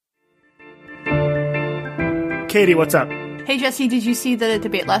Katie, what's up? Hey, Jesse, did you see the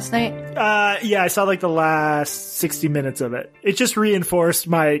debate last night? Yeah, I saw like the last 60 minutes of it. It just reinforced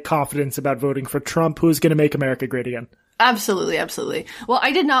my confidence about voting for Trump, who's going to make America great again. Absolutely, absolutely. Well,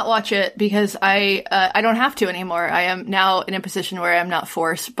 I did not watch it because I don't have to anymore. I am now in a position where I'm not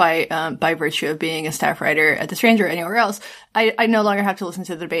forced by virtue of being a staff writer at The Stranger or anywhere else. I no longer have to listen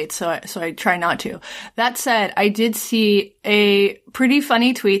to the debate, so I try not to. That said, I did see a pretty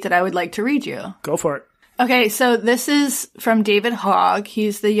funny tweet that I would like to read you. Go for it. Okay, so this is from David Hogg.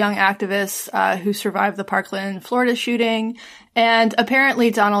 He's the young activist who survived the Parkland, Florida shooting. And apparently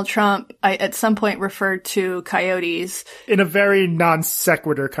Donald Trump at some point referred to coyotes. In a very non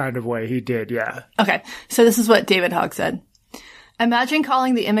sequitur kind of way, he did, yeah. Okay, so this is what David Hogg said. Imagine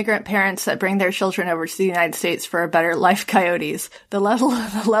calling the immigrant parents that bring their children over to the United States for a better life coyotes. The level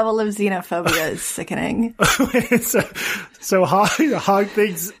of xenophobia is sickening. So Hogg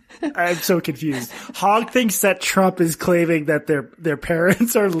thinks... I'm so confused. Hogg thinks that Trump is claiming that their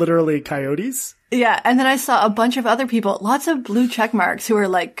parents are literally coyotes? Yeah, and then I saw a bunch of other people, lots of blue check marks who are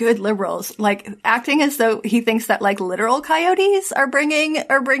like good liberals, like acting as though he thinks that like literal coyotes are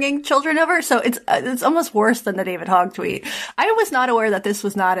bringing children over. So it's almost worse than the David Hogg tweet. I was not aware that this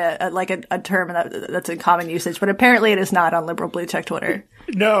was not a term that's in common usage, but apparently it is not on liberal blue check Twitter.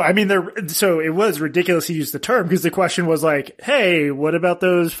 No, I mean, so it was ridiculous he used the term because the question was like, hey, what about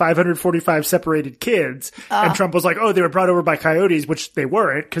those 545 separated kids? And Trump was like, oh, they were brought over by coyotes, which they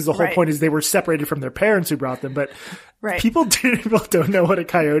weren't because the whole point is they were separated from their parents who brought them. But people don't know what a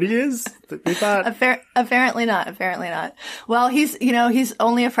coyote is. They thought apparently not. Well, he's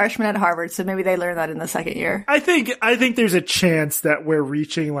only a freshman at Harvard, so maybe they learned that in the second year. I think there's a chance that we're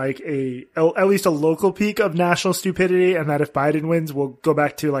reaching like at least a local peak of national stupidity, and that if Biden wins, we'll go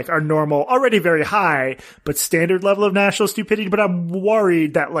back to like our normal, already very high, but standard level of national stupidity. But I'm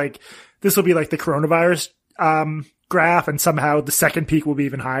worried that like this will be like the coronavirus graph, and somehow the second peak will be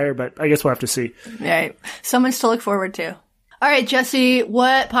even higher, but I guess we'll have to see. Right. So much to look forward to. All right, Jesse,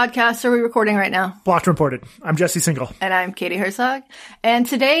 what podcast are we recording right now? Blocked and Reported. I'm Jesse Single. And I'm Katie Herzog. And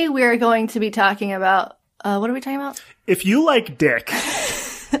today we are going to be talking about, what are we talking about? If you like dick.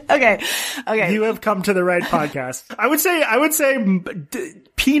 Okay. You have come to the right podcast. I would say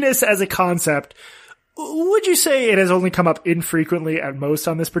penis as a concept. Would you say it has only come up infrequently at most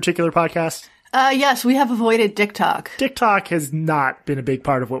on this particular podcast? Yes, we have avoided Dick Talk. Dick Talk has not been a big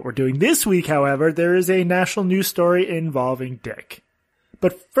part of what we're doing. This week, however, there is a national news story involving dick.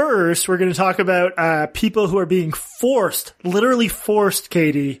 But first, we're going to talk about people who are being forced, literally forced,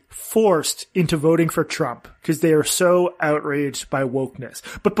 Katie, forced into voting for Trump because they are so outraged by wokeness.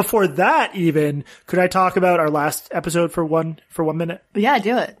 But before that even, could I talk about our last episode for one minute? Yeah,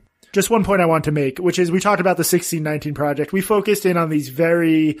 do it. Just one point I want to make, which is we talked about the 1619 Project. We focused in on these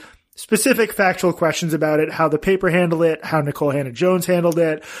very specific factual questions about it, how the paper handled it, how Nicole Hannah-Jones handled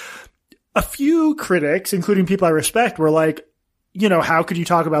it. A few critics, including people I respect, were like, how could you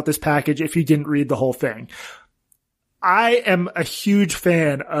talk about this package if you didn't read the whole thing? I am a huge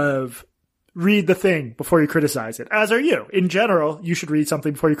fan of read the thing before you criticize it, as are you. In general, you should read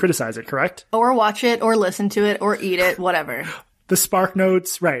something before you criticize it, correct? Or watch it, or listen to it, or eat it, whatever. The Spark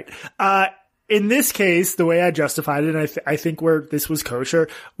Notes, right. In this case, the way I justified it, and I think where this was kosher,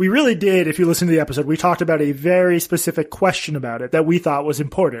 we really did, if you listen to the episode, we talked about a very specific question about it that we thought was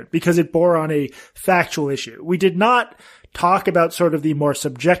important because it bore on a factual issue. We did not talk about sort of the more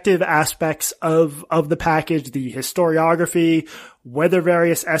subjective aspects of the package, the historiography, whether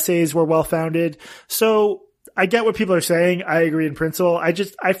various essays were well-founded. So I get what people are saying. I agree in principle. I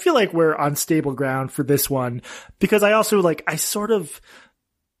feel like we're on stable ground for this one because I also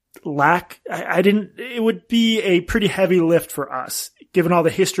it would be a pretty heavy lift for us, given all the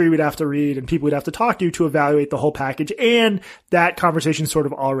history we'd have to read and people we'd have to talk to evaluate the whole package. And that conversation sort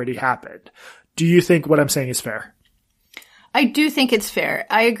of already happened. Do you think what I'm saying is fair? I do think it's fair.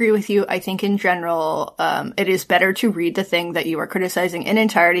 I agree with you. I think in general, it is better to read the thing that you are criticizing in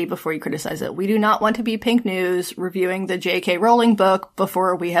entirety before you criticize it. We do not want to be Pink News reviewing the J.K. Rowling book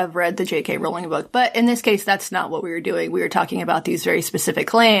before we have read the J.K. Rowling book. But in this case, that's not what we were doing. We were talking about these very specific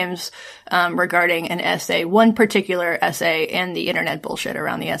claims regarding an essay, one particular essay, and the internet bullshit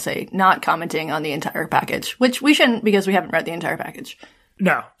around the essay, not commenting on the entire package, which we shouldn't because we haven't read the entire package.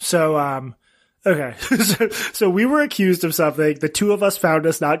 No. So, okay. So we were accused of something. The two of us found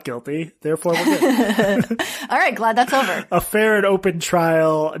us not guilty. Therefore, we're good. All right. Glad that's over. A fair and open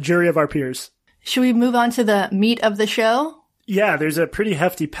trial, jury of our peers. Should we move on to the meat of the show? Yeah, there's a pretty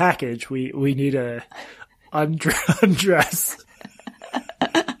hefty package. We need to undress.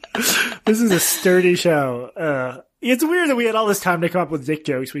 This is a sturdy show. It's weird that we had all this time to come up with dick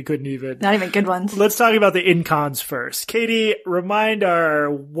jokes. We couldn't even. Not even good ones. Let's talk about the incons first. Katie, remind our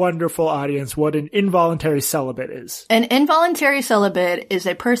wonderful audience what an involuntary celibate is. An involuntary celibate is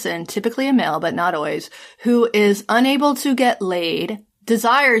a person, typically a male, but not always, who is unable to get laid,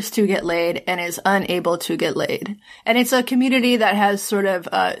 desires to get laid, and is unable to get laid. And it's a community that has sort of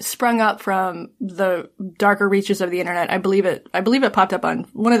sprung up from the darker reaches of the internet. I believe it popped up on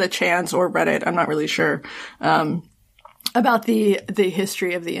one of the chans or Reddit. I'm not really sure. About the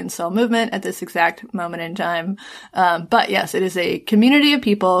history of the incel movement at this exact moment in time. But yes, it is a community of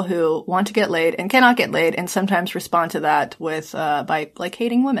people who want to get laid and cannot get laid, and sometimes respond to that with, by like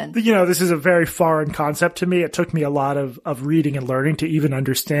hating women. You know, this is a very foreign concept to me. It took me a lot of reading and learning to even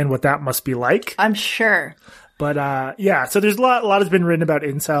understand what that must be like. I'm sure. But, yeah, so there's a lot has been written about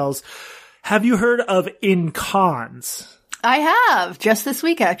incels. Have you heard of incons? I have, just this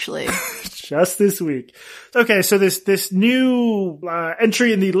week, actually. Just this week. Okay, so this new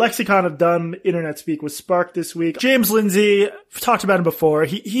entry in the lexicon of dumb internet speak was sparked this week. James Lindsay, we've talked about him before.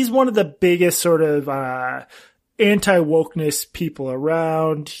 He's one of the biggest sort of anti-wokeness people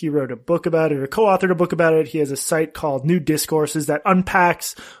around. He wrote a book about it, or co-authored a book about it. He has a site called New Discourses that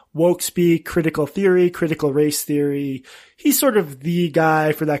unpacks woke speak, critical theory, critical race theory. He's sort of the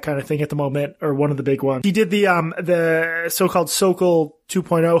guy for that kind of thing at the moment, or one of the big ones. He did the so-called Sokol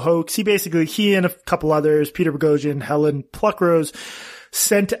 2.0 hoax. He and a couple others, Peter Boghossian, Helen Pluckrose,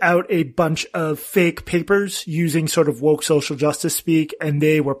 sent out a bunch of fake papers using sort of woke social justice speak, and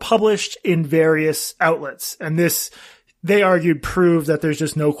they were published in various outlets. And this, they argued, proved that there's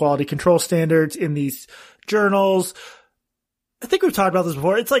just no quality control standards in these journals. I think we've talked about this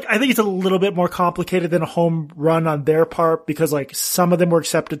before. It's like, I think it's a little bit more complicated than a home run on their part, because like some of them were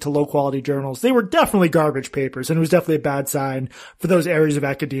accepted to low quality journals. They were definitely garbage papers, and it was definitely a bad sign for those areas of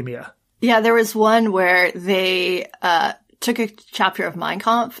academia. Yeah, there was one where they took a chapter of Mein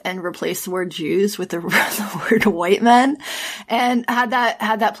Kampf and replaced the word Jews with the word white men, and had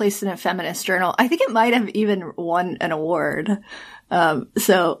that placed in a feminist journal. I think it might have even won an award.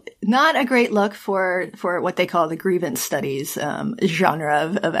 So not a great look for what they call the grievance studies,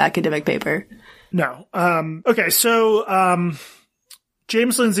 genre of academic paper. No. Okay. So,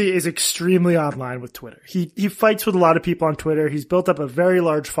 James Lindsay is extremely online with Twitter. He fights with a lot of people on Twitter. He's built up a very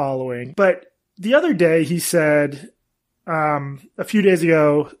large following, but the other day he said, a few days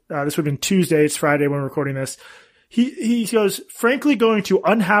ago, this would have been Tuesday, it's Friday when we're recording this. He goes, frankly, going to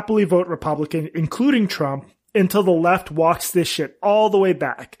unhappily vote Republican, including Trump, until the left walks this shit all the way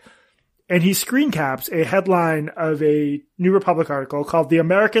back. And he screen caps a headline of a New Republic article called "The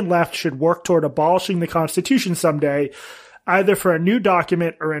American Left Should Work Toward Abolishing the Constitution Someday, either for a new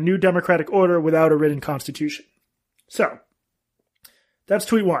document or a new democratic order without a written constitution." So, that's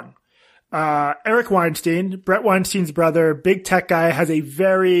tweet one. Eric Weinstein, Brett Weinstein's brother, big tech guy, has a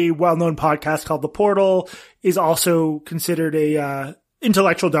very well-known podcast called The Portal, is also considered a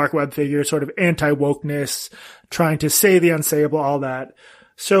intellectual dark web figure, sort of anti-wokeness, trying to say the unsayable, all that.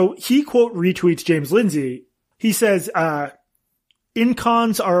 So he quote retweets James Lindsay. He says,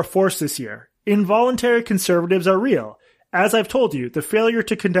 "Incons are a force this year. Involuntary conservatives are real. As I've told you, the failure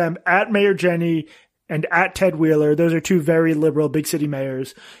to condemn at Mayor Jenny and at Ted Wheeler, those are two very liberal big city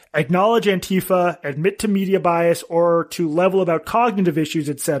mayors, acknowledge Antifa, admit to media bias, or to level about cognitive issues,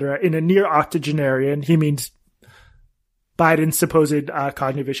 etc., in a near octogenarian," he means Biden's supposed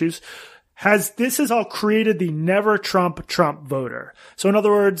cognitive issues, this has all created the never Trump voter. So in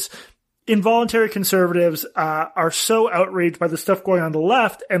other words, involuntary conservatives are so outraged by the stuff going on the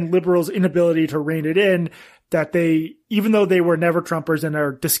left and liberals' inability to rein it in that they, even though they were never Trumpers and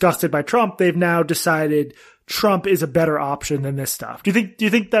are disgusted by Trump, they've now decided Trump is a better option than this stuff. Do you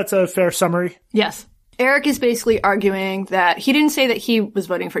think that's a fair summary? Yes. Eric is basically arguing that he didn't say that he was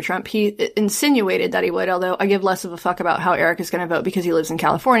voting for Trump. He insinuated that he would, although I give less of a fuck about how Eric is going to vote because he lives in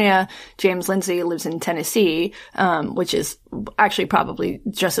California. James Lindsay lives in Tennessee, which is actually probably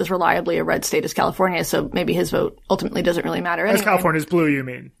just as reliably a red state as California. So maybe his vote ultimately doesn't really matter anyway. As California's blue, you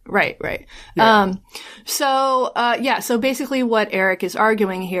mean? Right. Yeah. So basically what Eric is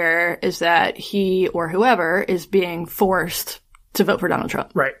arguing here is that he or whoever is being forced to vote for Donald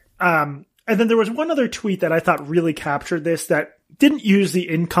Trump. Right. And then there was one other tweet that I thought really captured this that didn't use the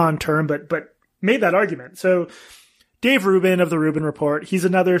incon term, but made that argument. So Dave Rubin of the Rubin Report, he's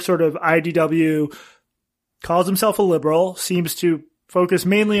another sort of IDW, calls himself a liberal, seems to focus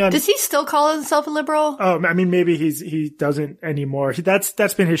mainly on... Does he still call himself a liberal? Oh, I mean, maybe he doesn't anymore.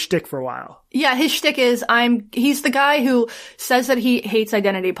 That's been his shtick for a while. Yeah, his shtick is he's the guy who says that he hates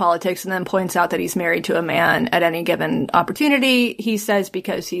identity politics and then points out that he's married to a man at any given opportunity. He says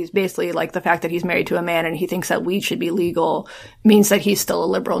because he's basically like the fact that he's married to a man and he thinks that weed should be legal means that he's still a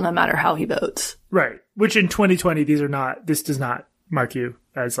liberal no matter how he votes. Right. Which in 2020, this does not mark you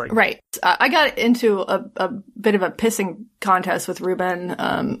as like... Right. I got into a bit of a pissing contest with Ruben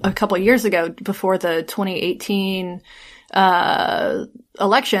a couple of years ago before the 2018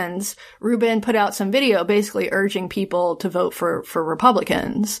 elections. Ruben put out some video basically urging people to vote for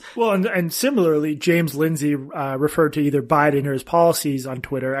Republicans. Well, and similarly, James Lindsay referred to either Biden or his policies on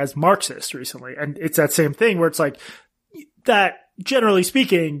Twitter as Marxist recently. And it's that same thing where it's like that, generally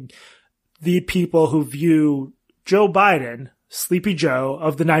speaking, the people who view Joe Biden, Sleepy Joe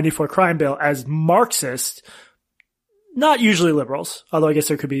of the 94 crime bill, as Marxist, not usually liberals, although I guess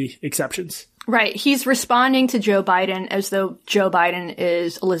there could be exceptions. Right. He's responding to Joe Biden as though Joe Biden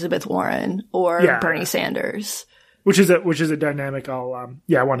is Elizabeth Warren or Bernie Sanders. Which is a dynamic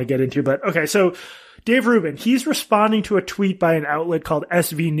I want to get into. But okay, so Dave Rubin, he's responding to a tweet by an outlet called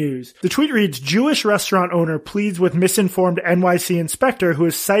SV News. The tweet reads, Jewish restaurant owner pleads with misinformed NYC inspector who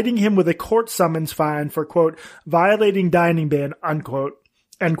is citing him with a court summons fine for, quote, violating dining ban, unquote,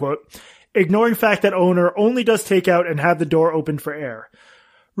 end quote, ignoring fact that owner only does takeout and have the door open for air.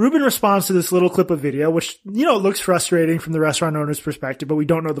 Rubin responds to this little clip of video, which, looks frustrating from the restaurant owner's perspective, but we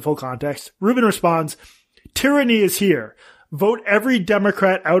don't know the full context. Rubin responds, tyranny is here. Vote every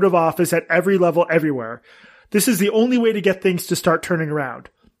Democrat out of office at every level everywhere. This is the only way to get things to start turning around.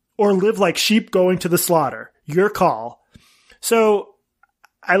 Or live like sheep going to the slaughter. Your call. So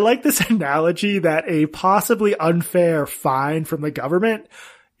I like this analogy that a possibly unfair fine from the government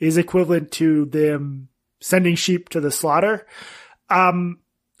is equivalent to them sending sheep to the slaughter.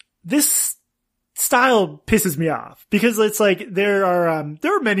 This style pisses me off because it's like there are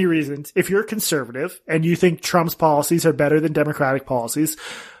many reasons. If you're conservative and you think Trump's policies are better than Democratic policies,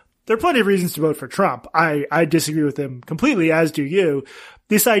 there are plenty of reasons to vote for Trump. I disagree with him completely, as do you.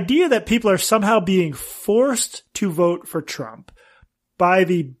 This idea that people are somehow being forced to vote for Trump by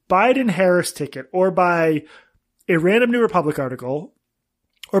the Biden-Harris ticket or by a random New Republic article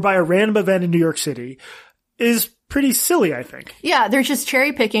or by a random event in New York City is pretty silly, I think. Yeah, they're just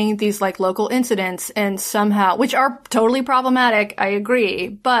cherry picking these like local incidents and somehow, which are totally problematic, I agree,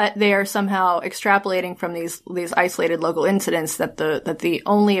 but they are somehow extrapolating from these isolated local incidents that the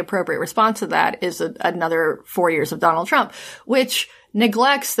only appropriate response to that is another 4 years of Donald Trump, which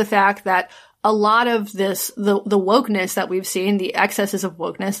neglects the fact that a lot of this, the wokeness that we've seen, the excesses of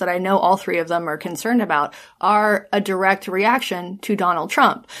wokeness that I know all three of them are concerned about, are a direct reaction to Donald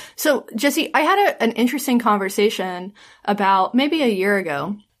Trump. So, Jesse, I had an interesting conversation about maybe a year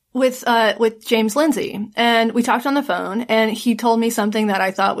ago with James Lindsay, and we talked on the phone, and he told me something that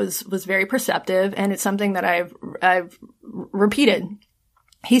I thought was very perceptive, and it's something that I've repeated.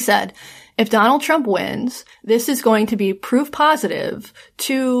 He said, if Donald Trump wins, this is going to be proof positive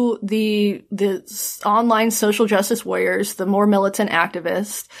to the online social justice warriors, the more militant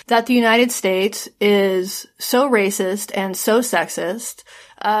activists, that the United States is so racist and so sexist,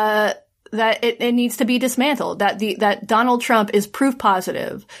 that it needs to be dismantled, that Donald Trump is proof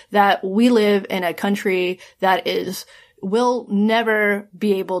positive that we live in a country that will never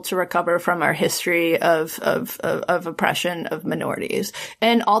be able to recover from our history of oppression of minorities.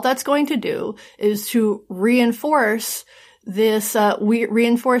 And all that's going to do is to reinforce this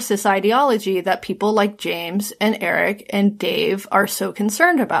ideology that people like James and Eric and Dave are so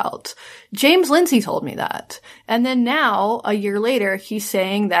concerned about. James Lindsay told me that. And then now, a year later, he's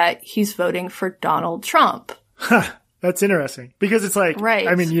saying that he's voting for Donald Trump. That's interesting because it's like, right.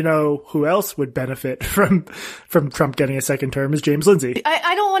 I mean, who else would benefit from Trump getting a second term is James Lindsay.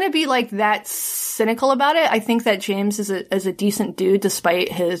 I don't want to be like that cynical about it. I think that James is a decent dude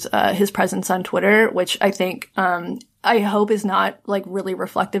despite his presence on Twitter, which I think, I hope is not like really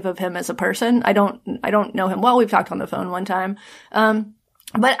reflective of him as a person. I don't know him well. We've talked on the phone one time.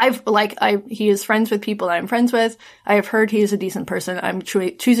 But he is friends with people that I'm friends with. I have heard he is a decent person. I'm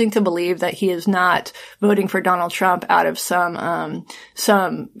choosing to believe that he is not voting for Donald Trump out of some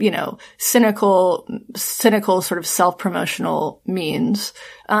cynical sort of self-promotional means.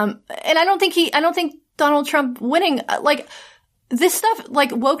 And I don't think Donald Trump winning, this stuff,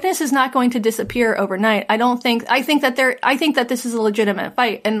 like, wokeness is not going to disappear overnight. I think that this is a legitimate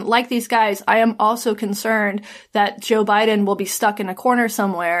fight. And like these guys, I am also concerned that Joe Biden will be stuck in a corner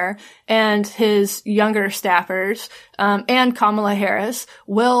somewhere and his younger staffers, and Kamala Harris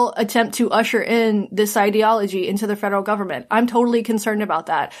will attempt to usher in this ideology into the federal government. I'm totally concerned about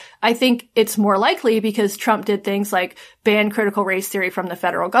that. I think it's more likely because Trump did things like ban critical race theory from the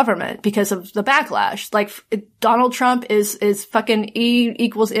federal government because of the backlash. Like, Donald Trump is fucking E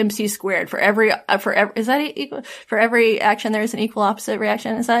equals MC squared for every is that equal? For every action there's an equal opposite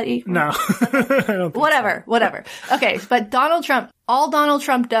reaction. Is that equal? No. I don't think Whatever. Okay. But all Donald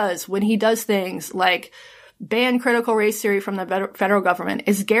Trump does when he does things like ban critical race theory from the federal government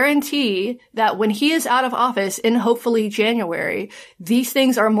is guarantee that when he is out of office in hopefully January, these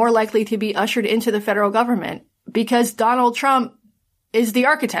things are more likely to be ushered into the federal government because Donald Trump is the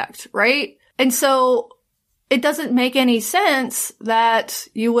architect, right? And so it doesn't make any sense that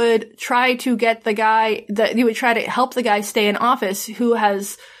you would try to help the guy stay in office who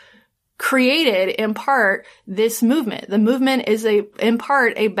has created, in part, this movement. The movement is in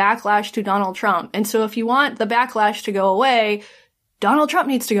part a backlash to Donald Trump. And so if you want the backlash to go away, Donald Trump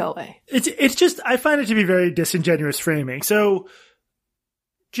needs to go away. It's just, I find it to be very disingenuous framing. So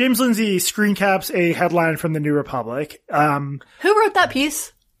James Lindsay screen caps a headline from the New Republic. Who wrote that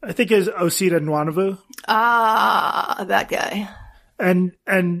piece? I think it's Osita Nwanovu. Ah, that guy. And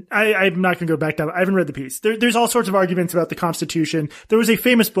I'm not going to go back down. I haven't read the piece. There's all sorts of arguments about the Constitution. There was a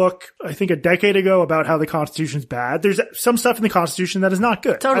famous book, I think a decade ago, about how the Constitution's bad. There's some stuff in the Constitution that is not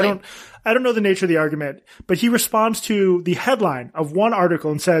good. Totally. I don't know the nature of the argument, but he responds to the headline of one article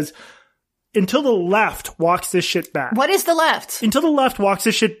and says, until the left walks this shit back. What is the left? Until the left walks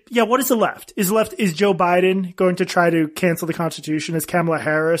this shit. Yeah, what is the left? Is Joe Biden going to try to cancel the Constitution? Is Kamala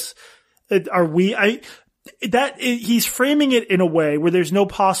Harris? He's framing it in a way where there's no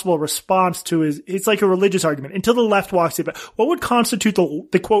possible response to it's like a religious argument. Until the left walks it back. What would constitute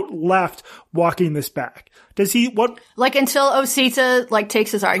the quote left walking this back? Until Osita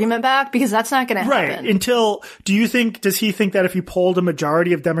takes his argument back? Because that's not gonna happen. Right. Does he think that if he polled a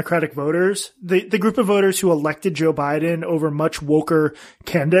majority of Democratic voters, the group of voters who elected Joe Biden over much woker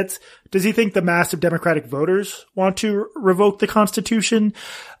candidates, does he think the mass of Democratic voters want to revoke the Constitution?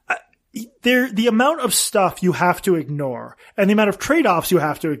 The amount of stuff you have to ignore and the amount of trade-offs you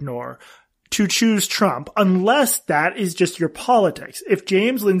have to ignore to choose Trump, unless that is just your politics. If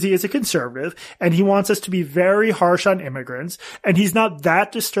James Lindsay is a conservative and he wants us to be very harsh on immigrants and he's not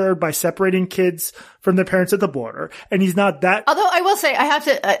that disturbed by separating kids from their parents at the border and he's not that. Although I will say I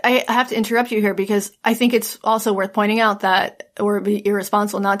have to interrupt you here because I think it's also worth pointing out that, or be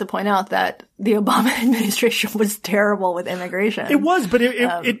irresponsible not to point out that the Obama administration was terrible with immigration. It was, but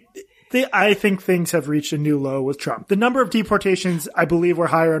I think things have reached a new low with Trump. The number of deportations, I believe, were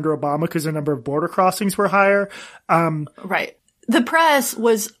higher under Obama because the number of border crossings were higher. Right. The press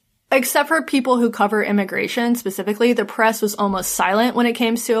was, except for people who cover immigration specifically, the press was almost silent when it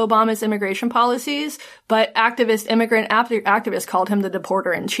came to Obama's immigration policies, but immigrant activists called him the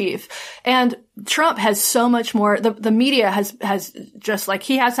deporter in chief. And Trump has so much more, the media has just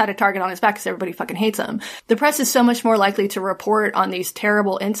he has had a target on his back because everybody fucking hates him. The press is so much more likely to report on these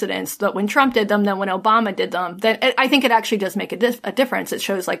terrible incidents that when Trump did them than when Obama did them. I think it actually does make a difference. It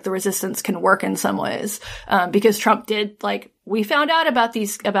shows the resistance can work in some ways. Because Trump did we found out about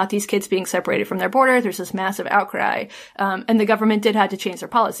these kids being separated from their border. There's this massive outcry. And the government did have to change their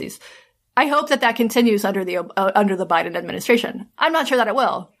policies. I hope that continues under the Biden administration. I'm not sure that it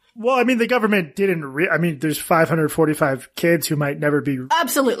will. Well, I mean, the government didn't there's 545 kids who might never be.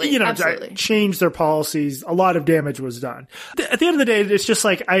 Absolutely. Absolutely. Change their policies. A lot of damage was done. At the end of the day, it's just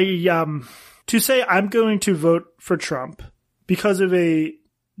to say I'm going to vote for Trump because of a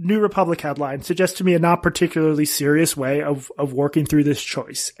New Republic headline suggests to me a not particularly serious way of working through this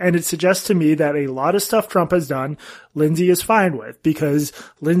choice. And it suggests to me that a lot of stuff Trump has done, Lindsay is fine with because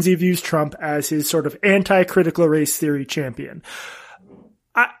Lindsay views Trump as his sort of anti-critical race theory champion.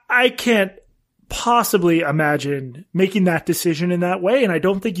 I can't possibly imagine making that decision in that way. And I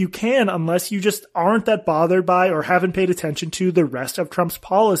don't think you can unless you just aren't that bothered by or haven't paid attention to the rest of Trump's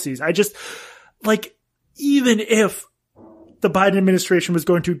policies. I just even if the Biden administration was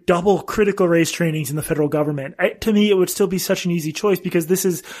going to double critical race trainings in the federal government, to me, it would still be such an easy choice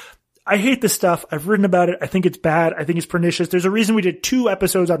because I hate this stuff. I've written about it. I think it's bad. I think it's pernicious. There's a reason we did 2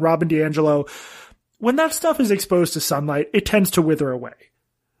 episodes on Robin DiAngelo. When that stuff is exposed to sunlight, it tends to wither away.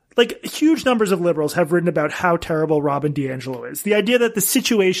 Huge numbers of liberals have written about how terrible Robin DiAngelo is. The idea that the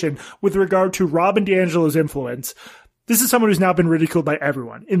situation with regard to Robin DiAngelo's influence, this is someone who's now been ridiculed by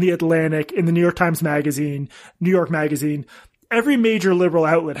everyone in The Atlantic, in the New York Times Magazine, New York Magazine. every major liberal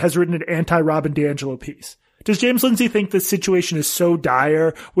outlet has written an anti-Robin DiAngelo piece. Does James Lindsay think the situation is so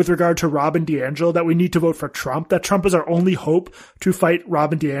dire with regard to Robin DiAngelo that we need to vote for Trump, that Trump is our only hope to fight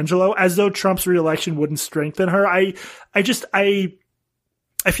Robin DiAngelo, as though Trump's reelection wouldn't strengthen her? I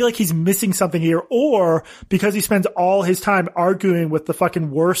feel like he's missing something here, or because he spends all his time arguing with the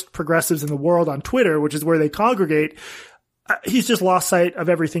fucking worst progressives in the world on Twitter, which is where they congregate, he's just lost sight of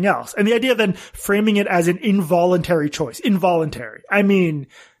everything else. And the idea of then framing it as an involuntary choice. Involuntary. I mean,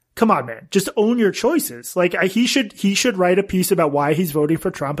 come on, man. Just own your choices. Like, he should write a piece about why he's voting for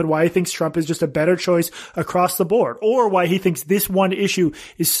Trump and why he thinks Trump is just a better choice across the board, or why he thinks this one issue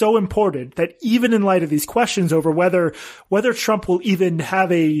is so important that even in light of these questions over whether Trump will even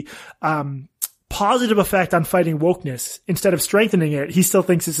have a, positive effect on fighting wokeness instead of strengthening it, he still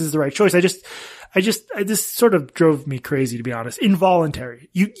thinks this is the right choice. This sort of drove me crazy, to be honest. Involuntary.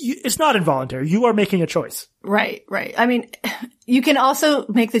 It's not involuntary. You are making a choice. Right. I mean, you can also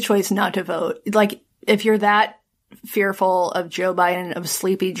make the choice not to vote. Like, if you're that fearful of Joe Biden, of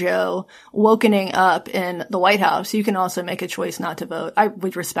Sleepy Joe, wokening up in the White House, you can also make a choice not to vote. I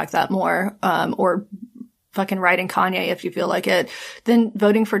would respect that more, or fucking writing Kanye if you feel like it, than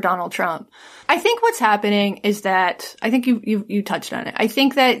voting for Donald Trump. I think what's happening is that, I think you touched on it. I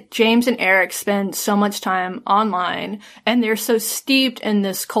think that James and Eric spend so much time online, and they're so steeped in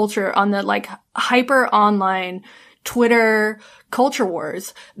this culture on the like hyper online Twitter culture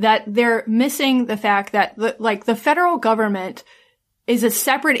wars, that they're missing the fact that the federal government is a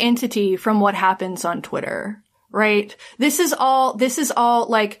separate entity from what happens on Twitter, right? This is all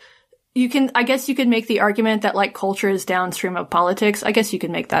like, I guess you could make the argument that like culture is downstream of politics. I guess you could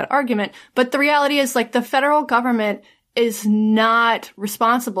make that argument. But the reality is, like, the federal government is not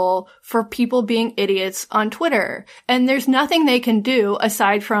responsible for people being idiots on Twitter. And there's nothing they can do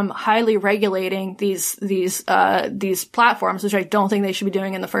aside from highly regulating these platforms, which I don't think they should be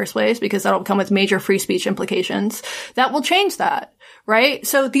doing in the first place, because that'll come with major free speech implications. That will change that, right?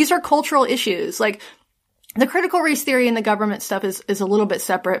 So these are cultural issues. Like, the critical race theory and the government stuff is a little bit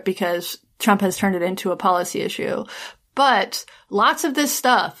separate because Trump has turned it into a policy issue. But lots of this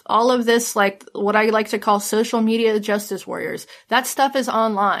stuff, all of this, like what I like to call social media justice warriors, that stuff is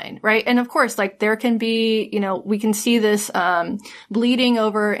online, right? And of course, like, there can be, we can see this bleeding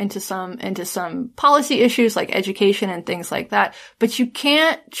over into some policy issues like education and things like that. But you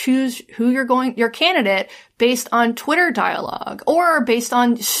can't choose your candidate based on Twitter dialogue or based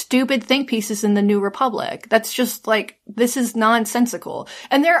on stupid think pieces in the New Republic. That's just like, this is nonsensical.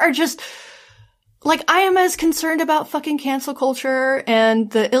 And there are just, like, I am as concerned about fucking cancel culture and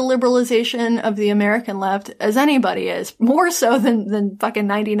the illiberalization of the American left as anybody is, more so than fucking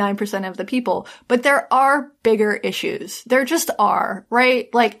 99% of the people. But there are bigger issues. There just are, right?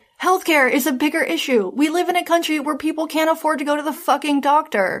 Like, healthcare is a bigger issue. We live in a country where people can't afford to go to the fucking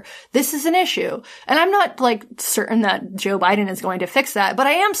doctor. This is an issue. And I'm not, like, certain that Joe Biden is going to fix that, but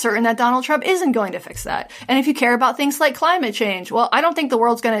I am certain that Donald Trump isn't going to fix that. And if you care about things like climate change, well, I don't think the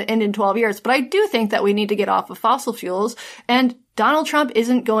world's going to end in 12 years, but I do think that we need to get off of fossil fuels, and Donald Trump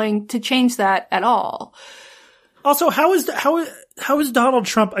isn't going to change that at all. Also, how is Donald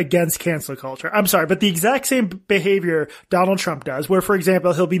Trump against cancel culture? I'm sorry, but the exact same behavior Donald Trump does, where, for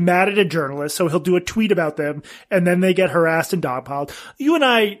example, he'll be mad at a journalist, so he'll do a tweet about them, and then they get harassed and dogpiled. You and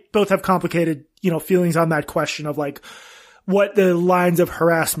I both have complicated, feelings on that question of, like, what the lines of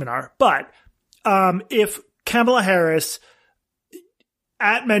harassment are. But if Kamala Harris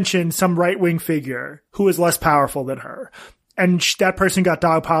mentioned some right-wing figure who is less powerful than her, and that person got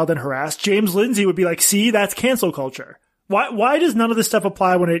dogpiled and harassed, James Lindsay would be like, see, that's cancel culture. Why does none of this stuff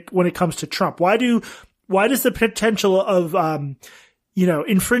apply when it comes to Trump? Why does the potential of,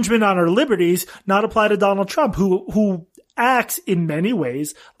 infringement on our liberties not apply to Donald Trump, who acts in many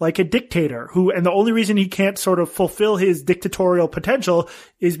ways like a dictator, and the only reason he can't sort of fulfill his dictatorial potential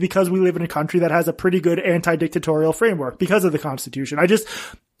is because we live in a country that has a pretty good anti-dictatorial framework because of the Constitution.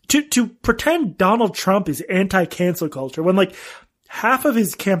 To pretend Donald Trump is anti-cancel culture when, like, half of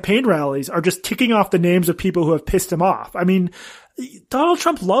his campaign rallies are just ticking off the names of people who have pissed him off. I mean, Donald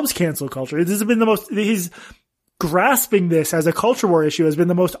Trump loves cancel culture. This has been he's grasping this as a culture war issue has been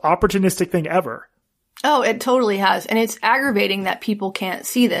the most opportunistic thing ever. Oh, it totally has. And it's aggravating that people can't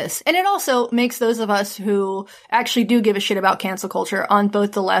see this. And it also makes those of us who actually do give a shit about cancel culture on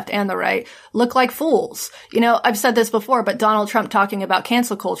both the left and the right look like fools. I've said this before, but Donald Trump talking about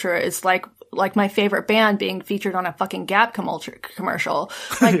cancel culture is like like my favorite band being featured on a fucking Gap commercial.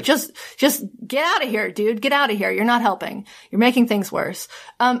 Like, just get out of here, dude. Get out of here. You're not helping. You're making things worse.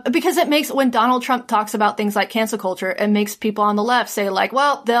 Because it makes, when Donald Trump talks about things like cancel culture, it makes people on the left say like,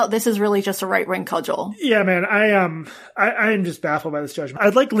 well, this is really just a right-wing cudgel. Yeah, man. I am just baffled by this judgment.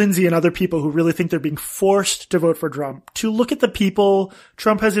 I'd like Lindsay and other people who really think they're being forced to vote for Trump to look at the people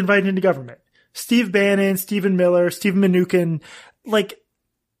Trump has invited into government. Steve Bannon, Stephen Miller, Stephen Mnuchin, like,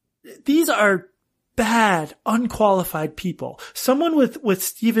 these are bad, unqualified people. Someone with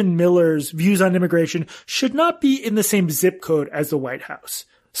Stephen Miller's views on immigration should not be in the same zip code as the White House.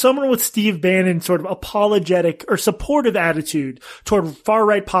 Someone with Steve Bannon's sort of apologetic or supportive attitude toward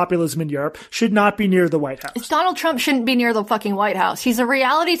far-right populism in Europe should not be near the White House. Donald Trump shouldn't be near the fucking White House. He's a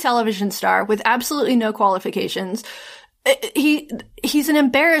reality television star with absolutely no qualifications. He's an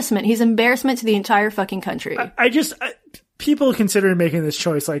embarrassment. He's an embarrassment to the entire fucking country. People considering making this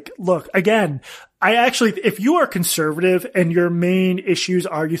choice, like, look, again, if you are conservative and your main issues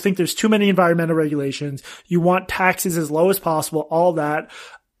are you think there's too many environmental regulations, you want taxes as low as possible, all that,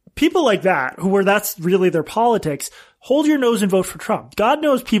 people like that, that's really their politics, hold your nose and vote for Trump. God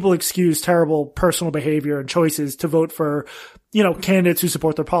knows people excuse terrible personal behavior and choices to vote for, candidates who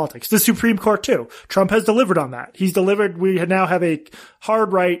support their politics. The Supreme Court too. Trump has delivered on that. He's delivered. We now have a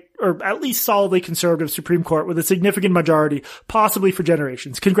hard right, or at least solidly conservative Supreme Court with a significant majority, possibly for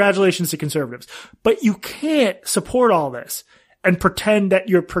generations. Congratulations to conservatives. But you can't support all this and pretend that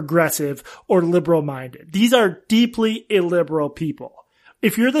you're progressive or liberal minded. These are deeply illiberal people.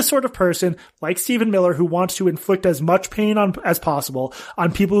 If you're the sort of person like Stephen Miller who wants to inflict as much pain as possible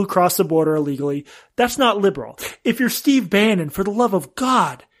on people who cross the border illegally, that's not liberal. If you're Steve Bannon, for the love of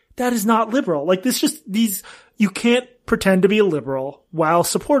God, that is not liberal. Like, you can't pretend to be a liberal while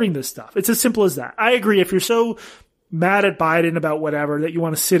supporting this stuff. It's as simple as that. I agree. If you're so mad at Biden about whatever that you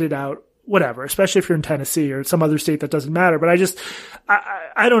want to sit it out, whatever, especially if you're in Tennessee or some other state that doesn't matter. But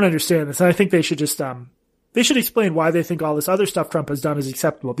I don't understand this. And I think they should just, they should explain why they think all this other stuff Trump has done is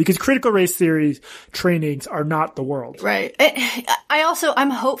acceptable, because critical race theory trainings are not the world. Right. I'm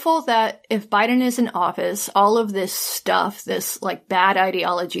hopeful that if Biden is in office, all of this stuff, this like bad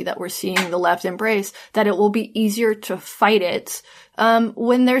ideology that we're seeing the left embrace, that it will be easier to fight it,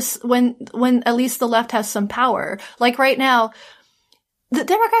 when at least the left has some power. Like right now, the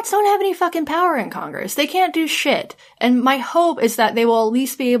Democrats don't have any fucking power in Congress. They can't do shit. And my hope is that they will at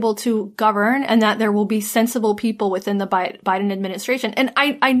least be able to govern and that there will be sensible people within the Biden administration. And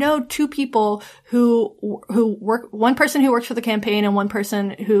I know two people who work, one person who works for the campaign and one person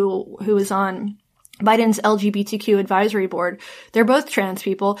who is on Biden's LGBTQ advisory board. They're both trans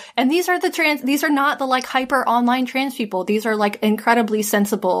people. And these are not the like hyper online trans people. These are like incredibly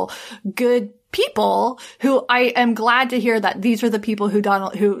sensible, good people who I am glad to hear that these are the people who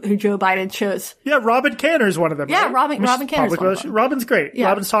Joe Biden chose. Yeah, Robin Kanner's one of them. Yeah, right? Robin Kanner's one of them. Robin's great. Yeah.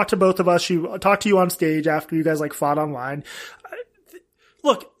 Robin's talked to both of us. She talked to you on stage after you guys like fought online.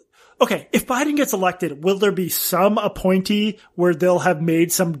 Look, okay, if Biden gets elected, will there be some appointee where they'll have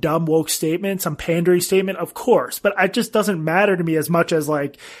made some dumb woke statement, some pandering statement? Of course. But it just doesn't matter to me as much as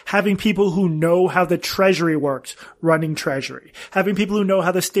like having people who know how the Treasury works running Treasury, having people who know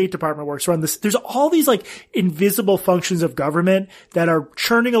how the State Department works run this. There's all these like invisible functions of government that are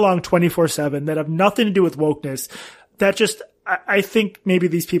churning along 24/7 that have nothing to do with wokeness. That just, I think maybe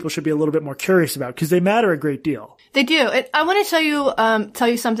these people should be a little bit more curious about, because they matter a great deal. They do. I want to tell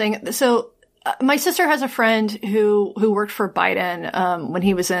you something. So my sister has a friend who worked for Biden when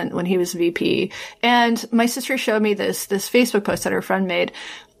he was VP, and my sister showed me this Facebook post that her friend made.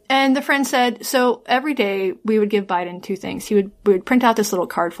 And the friend said, so every day we would give Biden two things. We would print out this little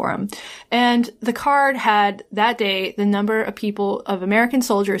card for him. And the card had that day the number of American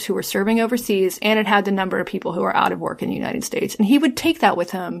soldiers who were serving overseas, and it had the number of people who are out of work in the United States. And he would take that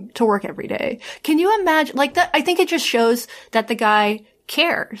with him to work every day. Can you imagine, like that? I think it just shows that the guy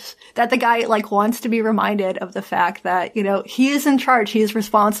cares, that the guy like wants to be reminded of the fact that, he is in charge. He is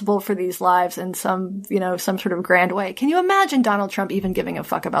responsible for these lives in some sort of grand way. Can you imagine Donald Trump even giving a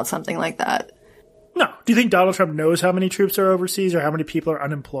fuck about something like that? No. Do you think Donald Trump knows how many troops are overseas or how many people are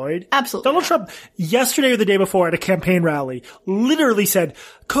unemployed? Absolutely. Donald Trump, yesterday or the day before at a campaign rally, literally said,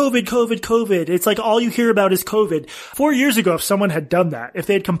 COVID, COVID, COVID. It's like all you hear about is COVID. 4 years ago, if someone had done that, if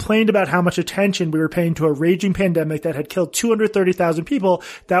they had complained about how much attention we were paying to a raging pandemic that had killed 230,000 people,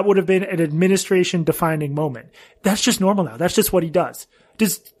 that would have been an administration-defining moment. That's just normal now. That's just what he does.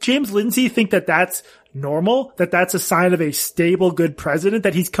 Does James Lindsay think that that's normal? That that's a sign of a stable, good president?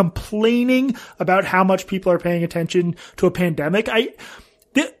 That he's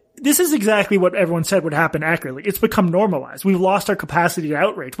this is exactly what everyone said would happen accurately. It's become normalized. We've lost our capacity to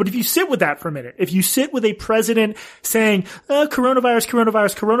outrage. But if you sit with that for a minute, if you sit with a president saying,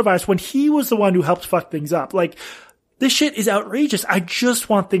 coronavirus, when he was the one who helped fuck things up, like, this shit is outrageous. I just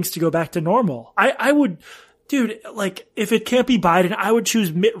want things to go back to normal. I would, dude, like, if it can't be Biden, I would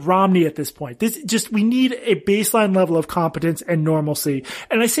choose Mitt Romney at this point. We need a baseline level of competence and normalcy.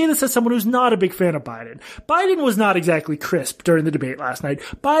 And I say this as someone who's not a big fan of Biden. Biden was not exactly crisp during the debate last night.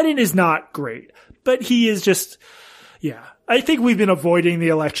 Biden is not great, but he is just, yeah. I think we've been avoiding the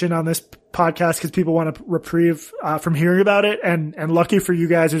election on this podcast because people want to reprieve from hearing about it. And lucky for you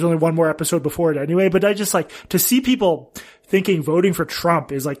guys, there's only one more episode before it anyway. But I just like to see people thinking voting for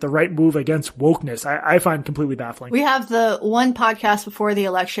Trump is like the right move against wokeness. I find completely baffling. We have the one podcast before the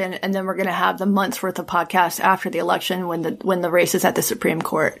election, and then we're going to have the month's worth of podcasts after the election when the race is at the Supreme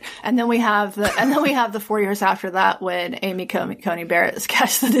Court. And then we have the 4 years after that when Amy Coney Barrett has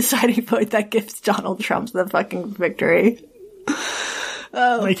cast the deciding vote that gives Donald Trump the fucking victory.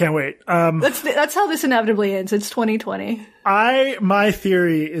 I can't wait. That's how this inevitably ends. It's 2020. My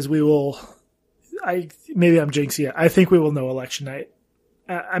theory is maybe I'm jinxing it. I think we will know election night.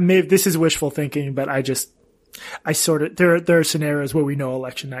 This is wishful thinking, but there are scenarios where we know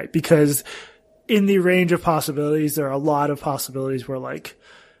election night, because in the range of possibilities, there are a lot of possibilities where like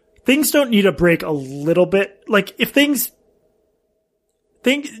things don't need to break a little bit. Like if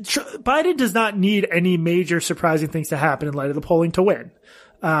Biden does not need any major surprising things to happen in light of the polling to win.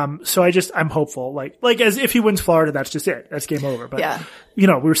 So I'm hopeful. Like as if he wins Florida, that's just it. That's game over. But, yeah. We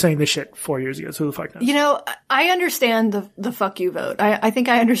were saying this shit 4 years ago, so who the fuck knows? I understand the fuck you vote. I think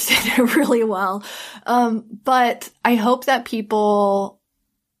I understand it really well. But I hope that people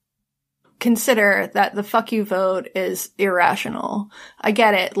consider that the fuck you vote is irrational. I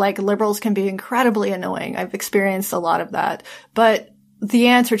get it. Like liberals can be incredibly annoying. I've experienced a lot of that. But the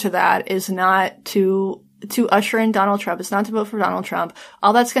answer to that is not to usher in Donald Trump. It's not to vote for Donald Trump.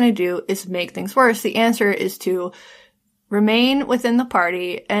 All that's going to do is make things worse. The answer is to remain within the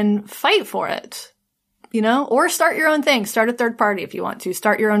party and fight for it, or start your own thing. Start a third party if you want to.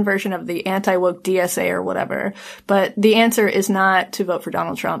 Start your own version of the anti-woke DSA or whatever. But the answer is not to vote for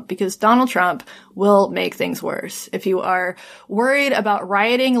Donald Trump, because Donald Trump will make things worse. If you are worried about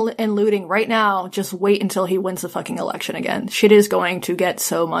rioting and looting right now, just wait until he wins the fucking election again. Shit is going to get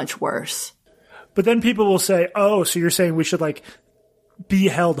so much worse. But then people will say, oh, so you're saying we should like be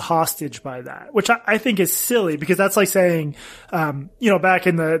held hostage by that, which I think is silly, because that's like saying, back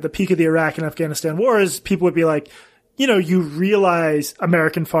in the peak of the Iraq and Afghanistan wars, people would be like, you realize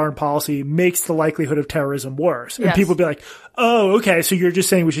American foreign policy makes the likelihood of terrorism worse. And people would be like, oh, okay, so you're just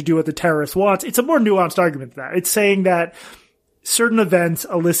saying we should do what the terrorist wants. It's a more nuanced argument than that. It's saying that certain events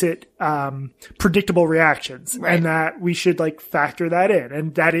elicit predictable reactions, right, and that we should like factor that in.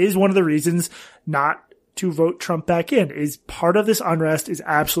 And that is one of the reasons not to vote Trump back in. Is part of this unrest is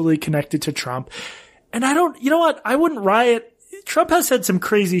absolutely connected to Trump. And I wouldn't riot. Trump has said some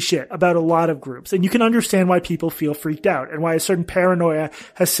crazy shit about a lot of groups, and you can understand why people feel freaked out and why a certain paranoia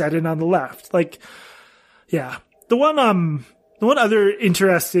has set in on the left. Like, yeah. The one other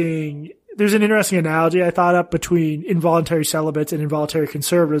there's an interesting analogy I thought up between involuntary celibates and involuntary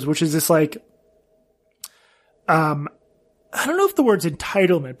conservatives, which is this like, I don't know if the word's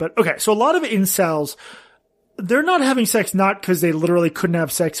entitlement, but okay. So a lot of incels, they're not having sex not because they literally couldn't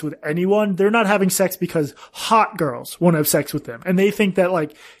have sex with anyone. They're not having sex because hot girls won't have sex with them. And they think that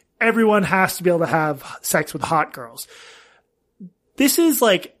like everyone has to be able to have sex with hot girls. This is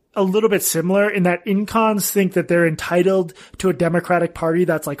like a little bit similar in that incons think that they're entitled to a Democratic Party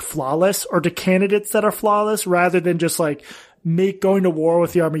that's like flawless, or to candidates that are flawless, rather than just like going to war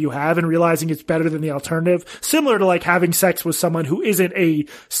with the army you have and realizing it's better than the alternative. Similar to like having sex with someone who isn't a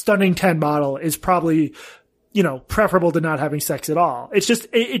stunning 10 model is probably, preferable to not having sex at all. It's just,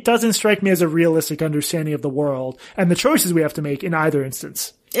 it doesn't strike me as a realistic understanding of the world and the choices we have to make in either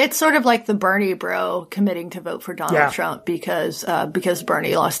instance. It's sort of like the Bernie bro committing to vote for Donald Trump because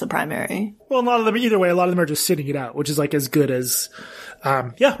Bernie lost the primary. Well, a lot of them, either way, a lot of them are just sitting it out, which is like as good as,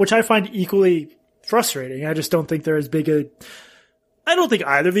 which I find equally frustrating. I just don't think they're as big I don't think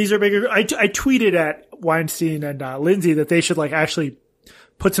either of these are bigger. I tweeted at Weinstein and Lindsay that they should like actually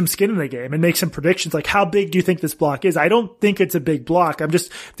put some skin in the game and make some predictions. Like, how big do you think this block is? I don't think it's a big block.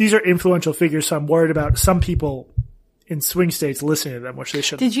 These are influential figures, so I'm worried about some people in swing states listening to them, which they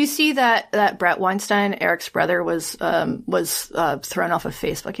shouldn't. Did you see that Brett Weinstein, Eric's brother, was thrown off of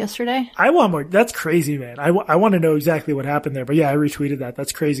Facebook yesterday? I want more. That's crazy, man. I want to know exactly what happened there. But yeah, I retweeted that.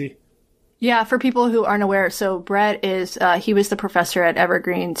 That's crazy. Yeah, for people who aren't aware, so Brett is, he was the professor at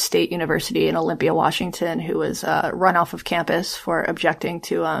Evergreen State University in Olympia, Washington, who was run off of campus for objecting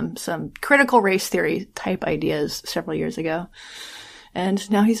to some critical race theory type ideas several years ago.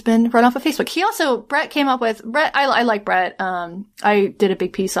 And now he's been run off of Facebook. He also, Brett came up with, I like Brett. I did a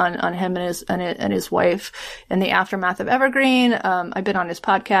big piece on him and his wife in the aftermath of Evergreen. I've been on his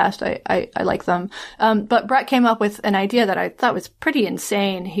podcast. I like them. But Brett came up with an idea that I thought was pretty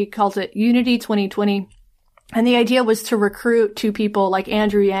insane. He calls it Unity 2020. And the idea was to recruit two people like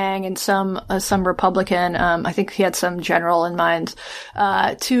Andrew Yang and some Republican, I think he had some general in mind,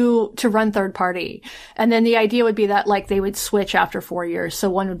 to run third party. And then the idea would be that like they would switch after 4 years. So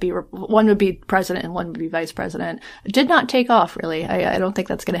one would be president and one would be vice president. It did not take off really. I don't think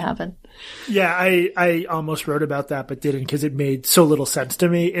that's going to happen. Yeah. I almost wrote about that, but didn't because it made so little sense to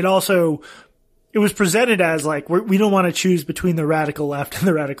me. It was presented as like, we don't want to choose between the radical left and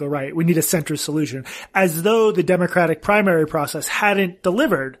the radical right. We need a centrist solution, as though the Democratic primary process hadn't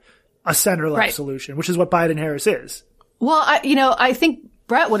delivered a center-left solution, which is what Biden-Harris is. Well, I think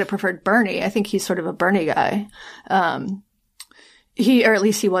Brett would have preferred Bernie. I think he's sort of a Bernie guy. Or at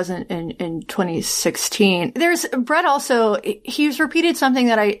least he wasn't in 2016. Brett also, he's repeated something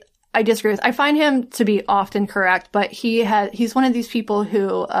that I disagree with. I find him to be often correct, but he's one of these people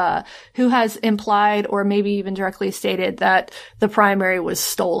who has implied or maybe even directly stated that the primary was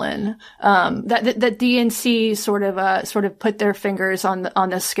stolen. That DNC sort of put their fingers on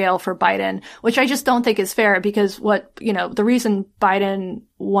the scale for Biden, which I just don't think is fair because the reason Biden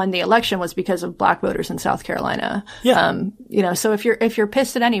won the election was because of black voters in South Carolina. Yeah. So if you're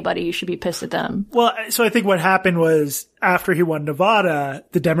pissed at anybody, you should be pissed at them. Well, so I think what happened was after he won Nevada,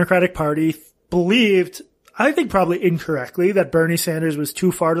 the Democratic Party believed, I think probably incorrectly, that Bernie Sanders was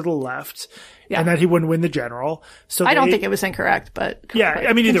too far to the left and that he wouldn't win the general. So I don't think it was incorrect, but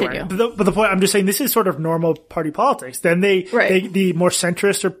I mean, either way. But the point, I'm just saying this is sort of normal party politics. Then the more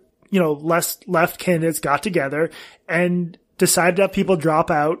centrist or, less left candidates got together and decided to have people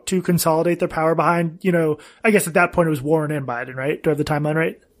drop out to consolidate their power behind, I guess at that point it was Warren and Biden, right? Do I have the timeline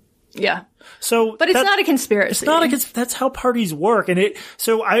right? Yeah. But it's not a conspiracy. That's how parties work. And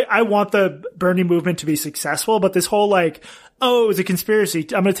so I want the Bernie movement to be successful, but this whole it was a conspiracy.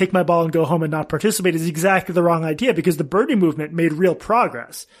 I'm going to take my ball and go home and not participate is exactly the wrong idea because the Bernie movement made real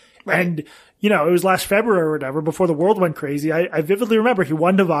progress. Right. And, it was last February or whatever, before the world went crazy. I vividly remember he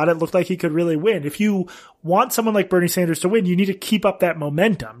won Nevada. It looked like he could really win. If you want someone like Bernie Sanders to win, you need to keep up that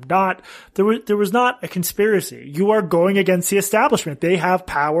momentum. There was not a conspiracy. You are going against the establishment. They have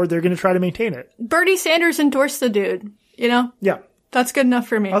power. They're going to try to maintain it. Bernie Sanders endorsed the dude, Yeah. That's good enough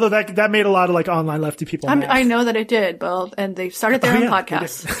for me. Although that made a lot of online lefty people mad. I know that it did, Bill, and they started their own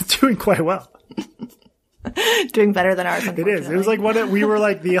podcast. It's doing quite well. Doing better than ours. It is. It was we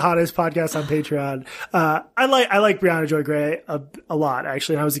were the hottest podcast on Patreon. I like Brianna Joy Gray a lot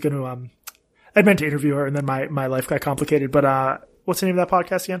actually. And I was going to, I meant to interview her and then my life got complicated, but, what's the name of that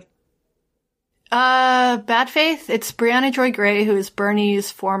podcast again? Bad Faith. It's Brianna Joy Gray, who is Bernie's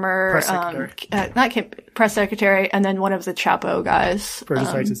former, press secretary, and then one of the Chapo guys.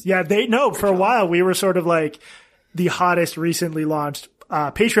 Yeah, for a while we were sort of the hottest recently launched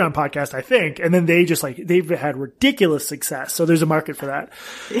Patreon podcast, I think. And then they've had ridiculous success. So there's a market for that.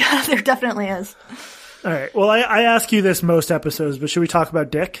 Yeah, there definitely is. All right. Well, I ask you this most episodes, but should we talk about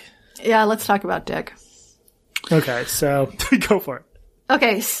Dick? Yeah, let's talk about Dick. Okay. So go for it.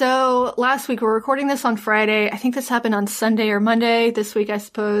 Okay. So last week, we're recording this on Friday. I think this happened on Sunday or Monday this week, I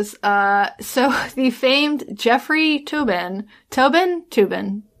suppose. So the famed Jeffrey Toobin.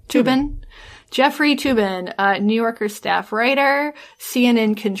 Jeffrey Toobin, New Yorker staff writer,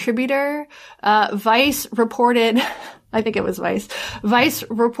 CNN contributor, Vice reported, I think it was Vice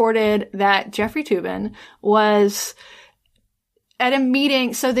reported that Jeffrey Toobin was at a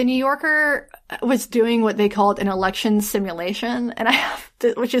meeting. So the New Yorker was doing what they called an election simulation, and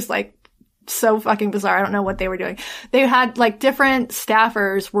which is so fucking bizarre. I don't know what they were doing. They had different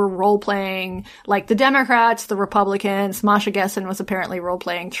staffers were role playing the Democrats, the Republicans. Masha Gessen was apparently role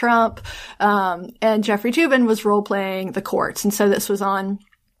playing Trump. And Jeffrey Toobin was role playing the courts. And so this was on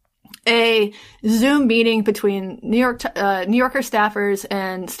a Zoom meeting between New Yorker staffers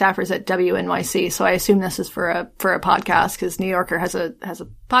and staffers at WNYC. So I assume this is for a podcast because New Yorker has a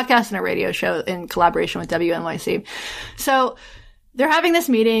podcast and a radio show in collaboration with WNYC. So they're having this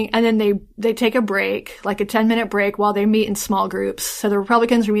meeting, and then they take a break, like a 10-minute break, while they meet in small groups. So the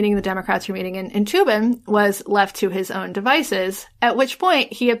Republicans are meeting, the Democrats are meeting, and Toobin was left to his own devices, at which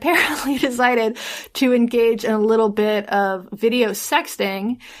point he apparently decided to engage in a little bit of video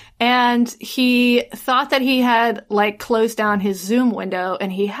sexting, and he thought that he had, like, closed down his Zoom window,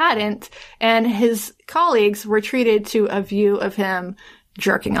 and he hadn't, and his colleagues were treated to a view of him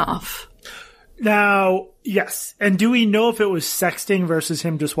jerking off. Now, yes. And do we know if it was sexting versus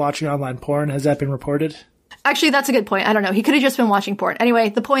him just watching online porn? Has that been reported? Actually, that's a good point. I don't know. He could have just been watching porn. Anyway,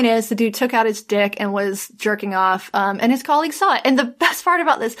 the point is the dude took out his dick and was jerking off, and his colleagues saw it. And the best part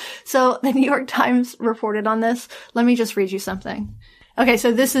about this, so the New York Times reported on this. Let me just read you something. Okay,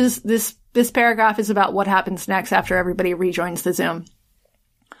 so this paragraph is about what happens next after everybody rejoins the Zoom.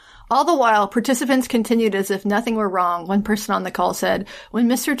 All the while, participants continued as if nothing were wrong. One person on the call said, when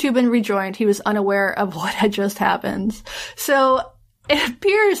Mr. Toobin rejoined, he was unaware of what had just happened. So it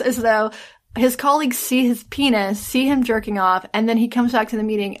appears as though his colleagues see his penis, see him jerking off, and then he comes back to the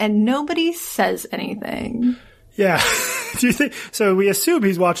meeting and nobody says anything. Yeah. Do you think so? We assume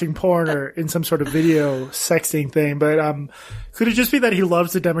he's watching porn or in some sort of video sexting thing, but could it just be that he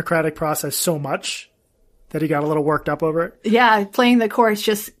loves the democratic process so much that he got a little worked up over it? Yeah, playing the chorus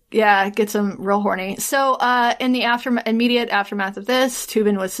just gets him real horny. So in the immediate aftermath of this,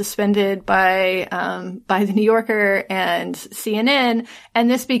 Toobin was suspended by the New Yorker and CNN,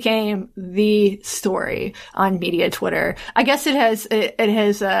 and this became the story on media Twitter. I guess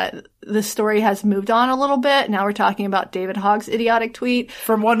the story has moved on a little bit. Now we're talking about David Hogg's idiotic tweet.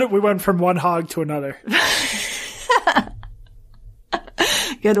 We went from one hog to another.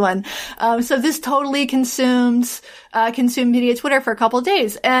 Good one. So this totally consumed media Twitter for a couple of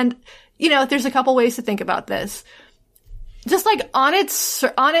days. And, there's a couple ways to think about this. Just like on its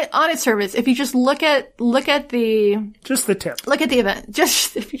service, if you just look at the tip. Look at the event.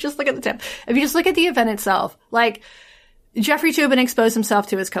 If you just look at the tip. If you just look at the event itself, like Jeffrey Toobin exposed himself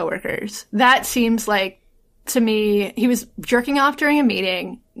to his coworkers. That seems like, to me, he was jerking off during a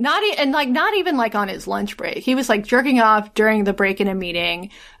meeting, not even like on his lunch break. He was like jerking off during the break in a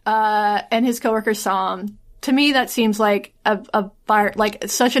meeting, and his coworkers saw him. To me, that seems like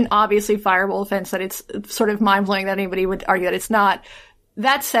such an obviously fireable offense that it's sort of mind blowing that anybody would argue that it's not.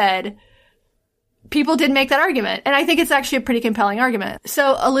 That said, people did make that argument, and I think it's actually a pretty compelling argument.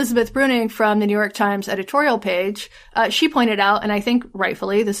 So Elizabeth Bruning from the New York Times editorial page, she pointed out, and I think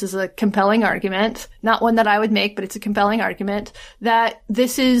rightfully, this is a compelling argument, not one that I would make, but it's a compelling argument, that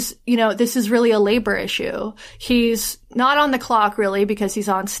this is really a labor issue. He's not on the clock really because he's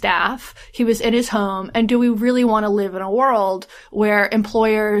on staff. He was in his home, and do we really want to live in a world where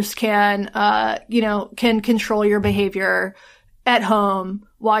employers can control your behavior at home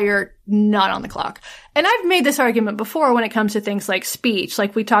while you're not on the clock? And I've made this argument before when it comes to things like speech.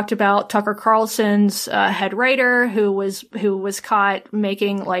 Like we talked about Tucker Carlson's head writer who was caught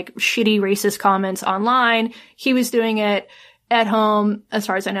making like shitty racist comments online. He was doing it at home, as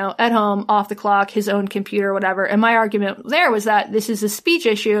far as I know, at home, off the clock, his own computer, whatever. And my argument there was that this is a speech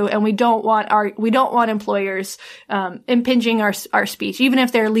issue, and we don't want employers impinging our speech, even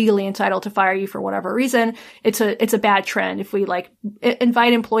if they're legally entitled to fire you for whatever reason. It's a bad trend if we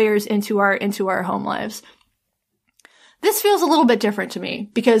invite employers into our home lives. This feels a little bit different to me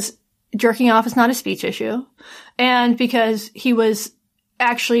because jerking off is not a speech issue, and because he was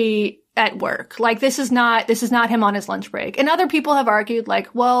actually at work. Like this is not him on his lunch break. And other people have argued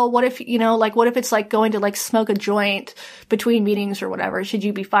what if it's like going to smoke a joint between meetings or whatever? Should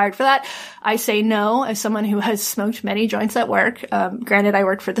you be fired for that? I say no, as someone who has smoked many joints at work. Granted, I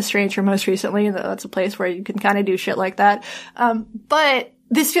worked for The Stranger most recently, and that's a place where you can kind of do shit like that. But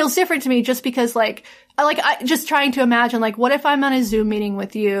this feels different to me just because I just trying to imagine, what if I'm on a Zoom meeting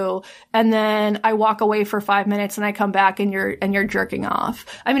with you and then I walk away for 5 minutes and I come back and you're jerking off?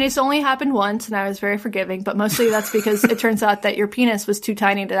 I mean, it's only happened once and I was very forgiving, but mostly that's because it turns out that your penis was too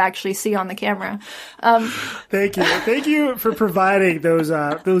tiny to actually see on the camera. Thank you. Thank you for providing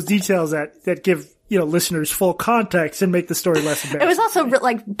those details that give listeners full context and make the story less embarrassing. It was also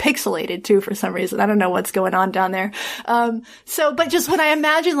pixelated too for some reason. I don't know what's going on down there. But just when I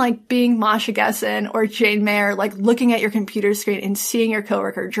imagine being Masha Gessen or Jane Mayer, looking at your computer screen and seeing your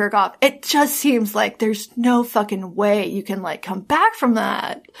coworker jerk off, it just seems like there's no fucking way you can come back from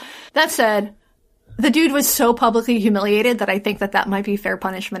that. That said, the dude was so publicly humiliated that I think that might be fair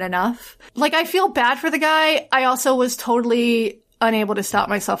punishment enough. I feel bad for the guy. I also was totally unable to stop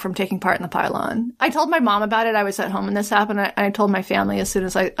myself from taking part in the pylon. I told my mom about it. I was at home when this happened. I told my family as soon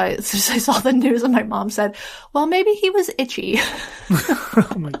as I saw the news, and my mom said, well, maybe he was itchy.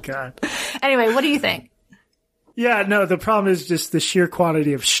 Oh my God. Anyway, what do you think? Yeah, no, the problem is just the sheer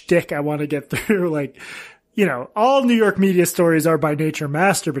quantity of shtick I want to get through. Like, you know, all New York media stories are by nature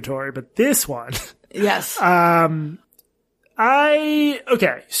masturbatory, but this one. Yes.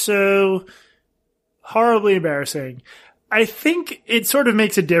 Okay, so horribly embarrassing. I think it sort of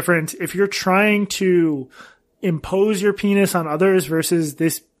makes a difference if you're trying to impose your penis on others versus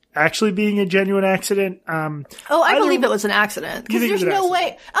this actually being a genuine accident. I believe it was an accident. Because there's no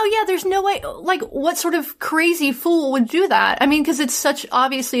way. Oh yeah, there's no way. Like, what sort of crazy fool would do that? I mean, because it's such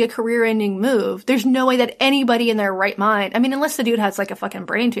obviously a career-ending move. There's no way that anybody in their right mind, I mean, unless the dude has like a fucking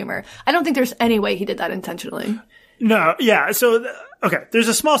brain tumor, I don't think there's any way he did that intentionally. No, yeah. So, okay, there's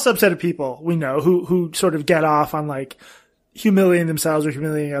a small subset of people we know who sort of get off on like humiliating themselves or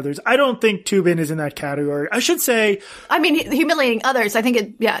humiliating others. I don't think Toobin is in that category. I should say. I mean, humiliating others. I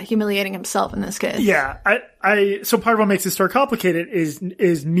think humiliating himself in this case. Yeah. So part of what makes this story complicated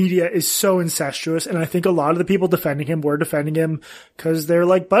is media is so incestuous. And I think a lot of the people defending him were defending him because they're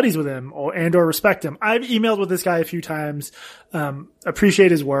like buddies with him or respect him. I've emailed with this guy a few times,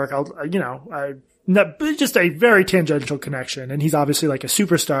 appreciate his work. Just a very tangential connection. And he's obviously like a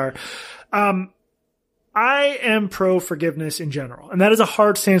superstar. I am pro forgiveness in general. And that is a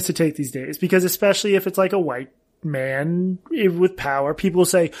hard stance to take these days because especially if it's like a white man with power, people will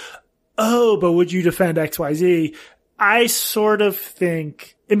say, oh, but would you defend XYZ? I sort of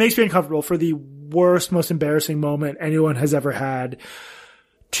think it makes me uncomfortable for the worst, most embarrassing moment anyone has ever had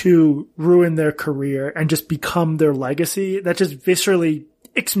to ruin their career and just become their legacy. That just viscerally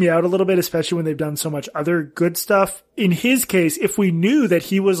icks me out a little bit, especially when they've done so much other good stuff. In his case, if we knew that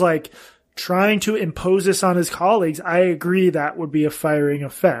he was like trying to impose this on his colleagues, I agree that would be a firing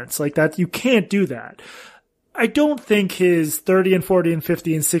offense. Like that, you can't do that. I don't think his 30 and 40 and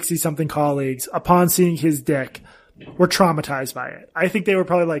 50 and 60 something colleagues, upon seeing his dick, were traumatized by it. I think they were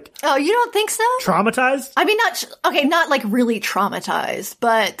probably like, oh, you don't think so? Traumatized? I mean, not like really traumatized,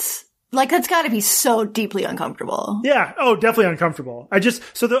 but like, that's gotta be so deeply uncomfortable. Yeah. Oh, definitely uncomfortable.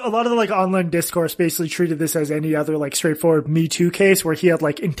 A lot of the like online discourse basically treated this as any other like straightforward Me Too case where he had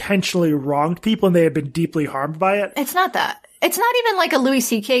like intentionally wronged people and they had been deeply harmed by it. It's not that. It's not even like a Louis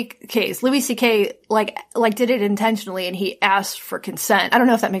C.K. case. Louis C.K. like did it intentionally and he asked for consent. I don't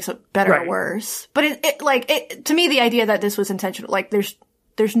know if that makes it better or worse. But it to me, the idea that this was intentional, like there's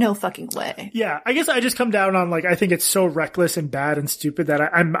no fucking way. Yeah, I guess I just come down on like I think it's so reckless and bad and stupid that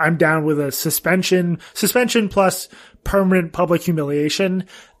I'm down with a suspension plus permanent public humiliation.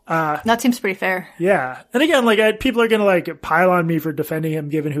 That seems pretty fair. Yeah, and again, like people are gonna like pile on me for defending him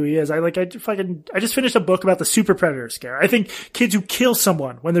given who he is. I just finished a book about the super predator scare. I think kids who kill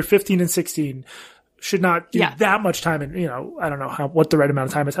someone when they're 15 and 16 should not do that much time. And, I don't know what the right amount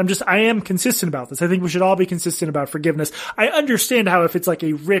of time is. I am consistent about this. I think we should all be consistent about forgiveness. I understand how if it's like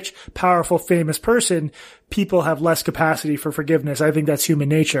a rich, powerful, famous person, people have less capacity for forgiveness. I think that's human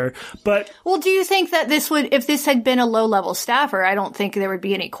nature. But. Well, do you think that if this had been a low-level staffer, I don't think there would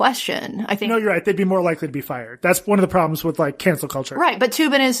be any question. I think. No, you're right. They'd be more likely to be fired. That's one of the problems with like cancel culture. Right. But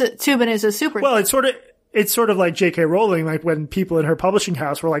Toobin is a super. Well, it's sort of like J.K. Rowling, like when people in her publishing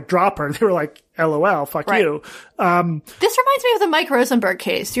house were like, drop her, they were like, LOL, fuck you. This reminds me of the Mike Rosenberg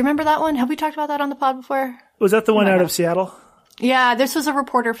case. Do you remember that one? Have we talked about that on the pod before? Was that the one out of Seattle? Yeah, this was a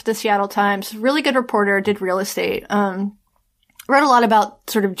reporter for the Seattle Times. Really good reporter, did real estate. Wrote a lot about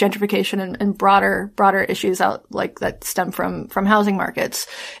sort of gentrification and broader issues out like that stem from housing markets.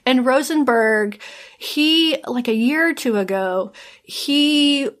 And Rosenberg, like a year or two ago,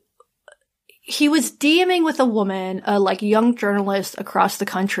 he was DMing with a woman, a like young journalist across the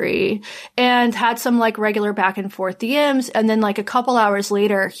country, and had some like regular back and forth DMs. And then like a couple hours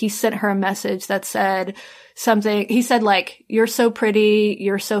later, he sent her a message that said something. He said like, "You're so pretty.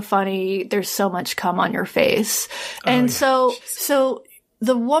 You're so funny. There's so much cum on your face." And so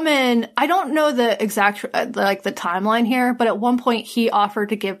the woman, I don't know the exact, like the timeline here, but at one point he offered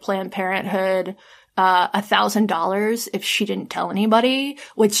to give Planned Parenthood $1,000 if she didn't tell anybody,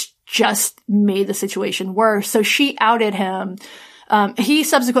 which just made the situation worse. So she outed him. He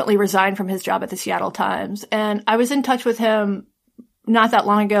subsequently resigned from his job at the Seattle Times. And I was in touch with him not that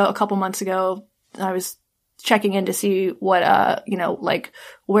long ago, a couple months ago. I was checking in to see what, like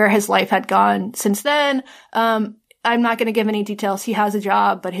where his life had gone since then. I'm not going to give any details. He has a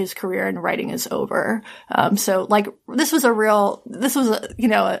job, but his career in writing is over. So like this was a rising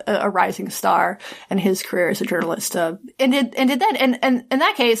star, and his career as a journalist ended then. And in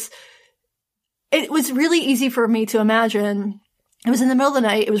that case, it was really easy for me to imagine It was in the middle of the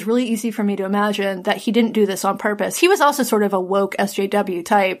night. It was really easy for me to imagine that he didn't do this on purpose. He was also sort of a woke SJW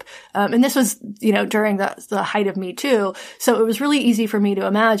type. And this was, during the height of Me Too. So it was really easy for me to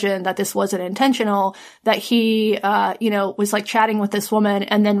imagine that this wasn't intentional, that he, was like chatting with this woman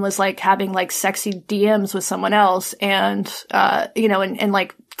and then was like having like sexy DMs with someone else and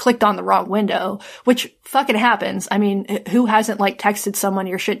like clicked on the wrong window, which fucking happens. I mean, who hasn't like texted someone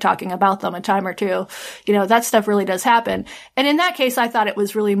you're shit talking about them a time or two? That stuff really does happen. And in that case, I thought it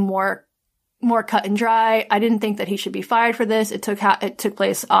was really more cut and dry. I didn't think that he should be fired for this. It took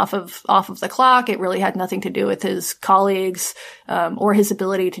place off of the clock. It really had nothing to do with his colleagues, or his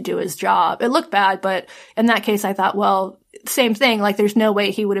ability to do his job. It looked bad, but in that case, I thought, well, same thing. Like, there's no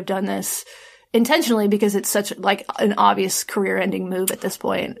way he would have done this intentionally because it's such like an obvious career-ending move at this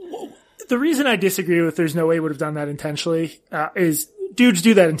point. The reason I disagree with there's no way he would have done that intentionally is dudes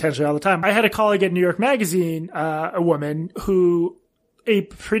do that intentionally all the time. I had a colleague at New York Magazine, a woman a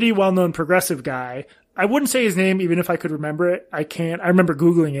pretty well-known progressive guy. I wouldn't say his name even if I could remember it. I can't. I remember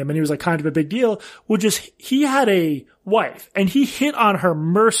Googling him and he was like kind of a big deal. He had a wife and he hit on her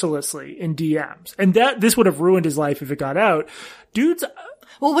mercilessly in DMs. And this would have ruined his life if it got out. Dudes.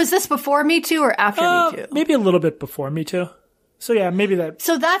 Well, was this before Me Too or after Me Too? Maybe a little bit before Me Too. So yeah, maybe that.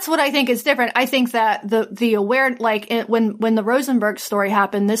 So that's what I think is different. I think that the aware, when the Rosenberg story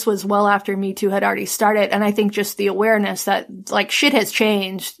happened, this was well after Me Too had already started. And I think just the awareness that like shit has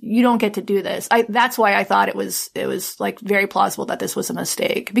changed. You don't get to do this. That's why I thought it was like very plausible that this was a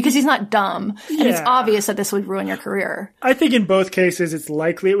mistake because he's not dumb and it's obvious that this would ruin your career. I think in both cases, it's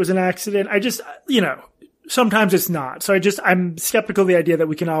likely it was an accident. I just, sometimes it's not. So I'm skeptical of the idea that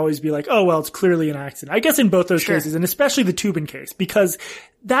we can always be like, oh, well, it's clearly an accident. I guess in both those cases, and especially the Toobin case, because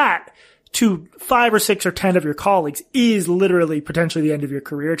that to 5 or 6 or 10 of your colleagues is literally potentially the end of your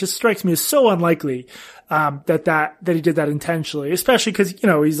career. It just strikes me as so unlikely, that he did that intentionally, especially because,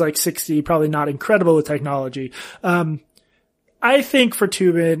 he's like 60, probably not incredible with technology. I think for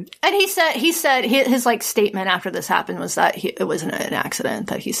Toobin. And he said his like statement after this happened was that it wasn't an accident,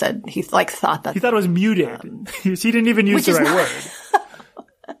 that he said he like thought that. He thought it was muted. He didn't even use the right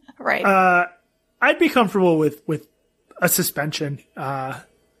word. Right. I'd be comfortable with a suspension.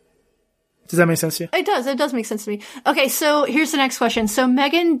 Does that make sense to you? It does. It does make sense to me. Okay. So here's the next question. So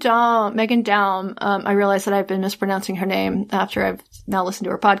Megan Daum, I realize that I've been mispronouncing her name after I've now listened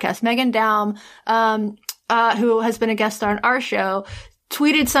to her podcast. Megan Daum, who has been a guest star on our show,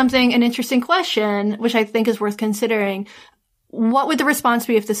 tweeted an interesting question, which I think is worth considering. What would the response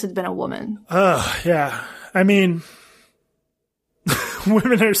be if this had been a woman? Oh, yeah. I mean,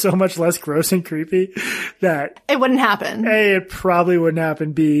 women are so much less gross and creepy that it wouldn't happen. A, it probably wouldn't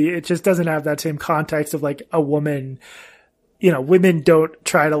happen. B, it just doesn't have that same context of like a woman. Women don't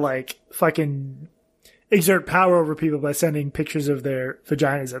try to like fucking exert power over people by sending pictures of their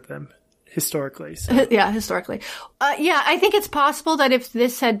vaginas at them. Historically. So. Yeah, historically. I think it's possible that if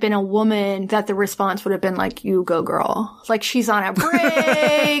this had been a woman, that the response would have been like, you go girl. Like, she's on a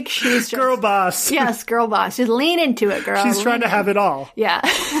break. She's just, girl boss. Yes, girl boss. Just lean into it, girl. She's trying to have it all. Yeah.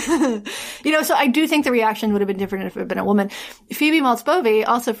 So I do think the reaction would have been different if it had been a woman. Phoebe Maltz-Bovey,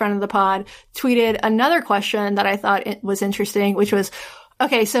 also friend of the pod, tweeted another question that I thought was interesting, which was,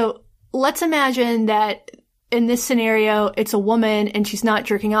 okay, so let's imagine that in this scenario, it's a woman and she's not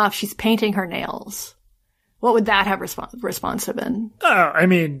jerking off. She's painting her nails. What would that have response have been? Oh, I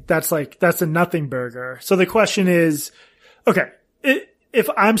mean, that's a nothing burger. So the question is, okay, if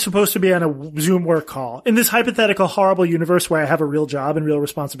I'm supposed to be on a Zoom work call in this hypothetical horrible universe where I have a real job and real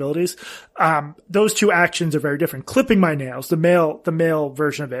responsibilities, those two actions are very different. Clipping my nails, the male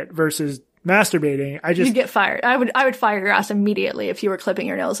version of it versus masturbating. You'd get fired. I would fire your ass immediately if you were clipping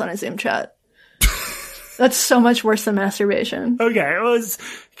your nails on a Zoom chat. That's so much worse than masturbation. Okay, well, it's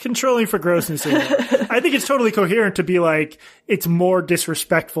controlling for grossness. I think it's totally coherent to be like, it's more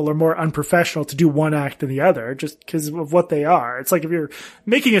disrespectful or more unprofessional to do one act than the other, just because of what they are. It's like if you're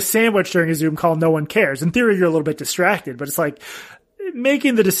making a sandwich during a Zoom call, no one cares. In theory, you're a little bit distracted, but it's like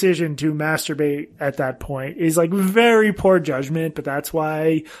making the decision to masturbate at that point is like very poor judgment, but that's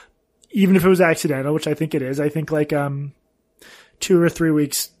why, even if it was accidental, which I think it is, I think like 2 or 3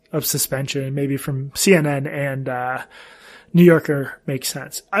 weeks of suspension, maybe from CNN and New Yorker makes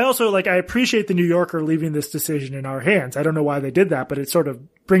sense. I also I appreciate the New Yorker leaving this decision in our hands. I don't know why they did that, but it sort of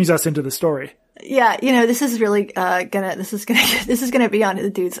brings us into the story. Yeah, this is really this is gonna be on the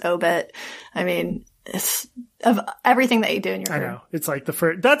dude's obit. I mean, it's of everything that you do in your career. I know. It's like the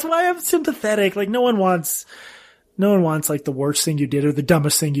first. That's why I'm sympathetic. Like no one wants No one wants like the worst thing you did or the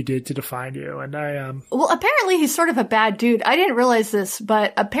dumbest thing you did to define you. And well, apparently he's sort of a bad dude. I didn't realize this,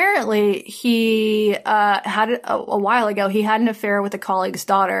 but apparently he had a while ago, he had an affair with a colleague's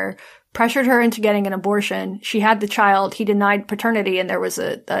daughter, pressured her into getting an abortion. She had the child. He denied paternity, and there was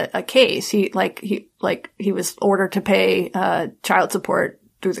a case. He was ordered to pay child support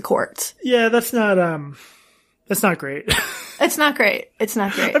through the courts. Yeah, that's not great. It's not great. It's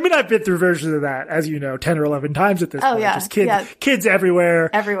not great. I mean, I've been through versions of that, as you know, 10 or 11 times at this point. Yeah. Just kids everywhere.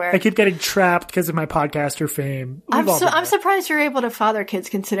 Everywhere. I keep getting trapped because of my podcaster fame. I'm surprised you're able to father kids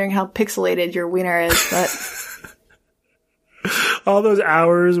considering how pixelated your wiener is, but all those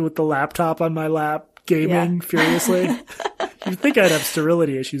hours with the laptop on my lap, gaming furiously. You'd think I'd have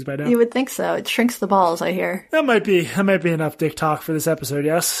sterility issues by now. You would think so. It shrinks the balls, I hear. That might be enough dick talk for this episode,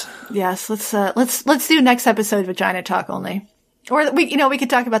 yes? Yes, let's do next episode vagina talk only. Or we could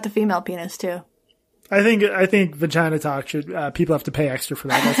talk about the female penis too. I think vagina talk should, people have to pay extra for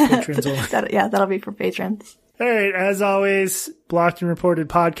that. That's patrons only. That'll be for patrons. All right. As always, blocked and reported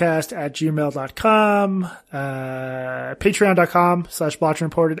podcast at gmail.com, patreon.com/blocked and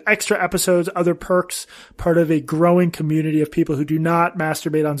reported, extra episodes, other perks, part of a growing community of people who do not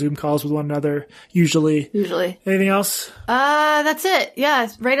masturbate on Zoom calls with one another. Usually. Anything else? That's it. Yeah.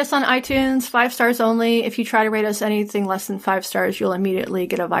 Rate us on iTunes, 5 stars only. If you try to rate us anything less than 5 stars, you'll immediately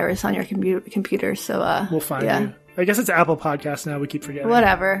get a virus on your computer. So, we'll find you. I guess it's Apple Podcasts now. We keep forgetting.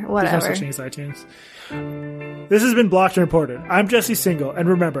 Whatever. There's no such thing as iTunes. This has been Blocked and Reported. I'm Jesse Single, and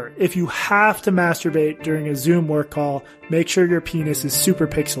remember, if you have to masturbate during a Zoom work call, make sure your penis is super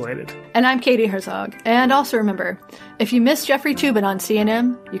pixelated. And I'm Katie Herzog. And also remember, if you miss Jeffrey Toobin on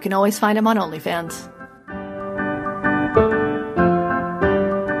CNN, you can always find him on OnlyFans.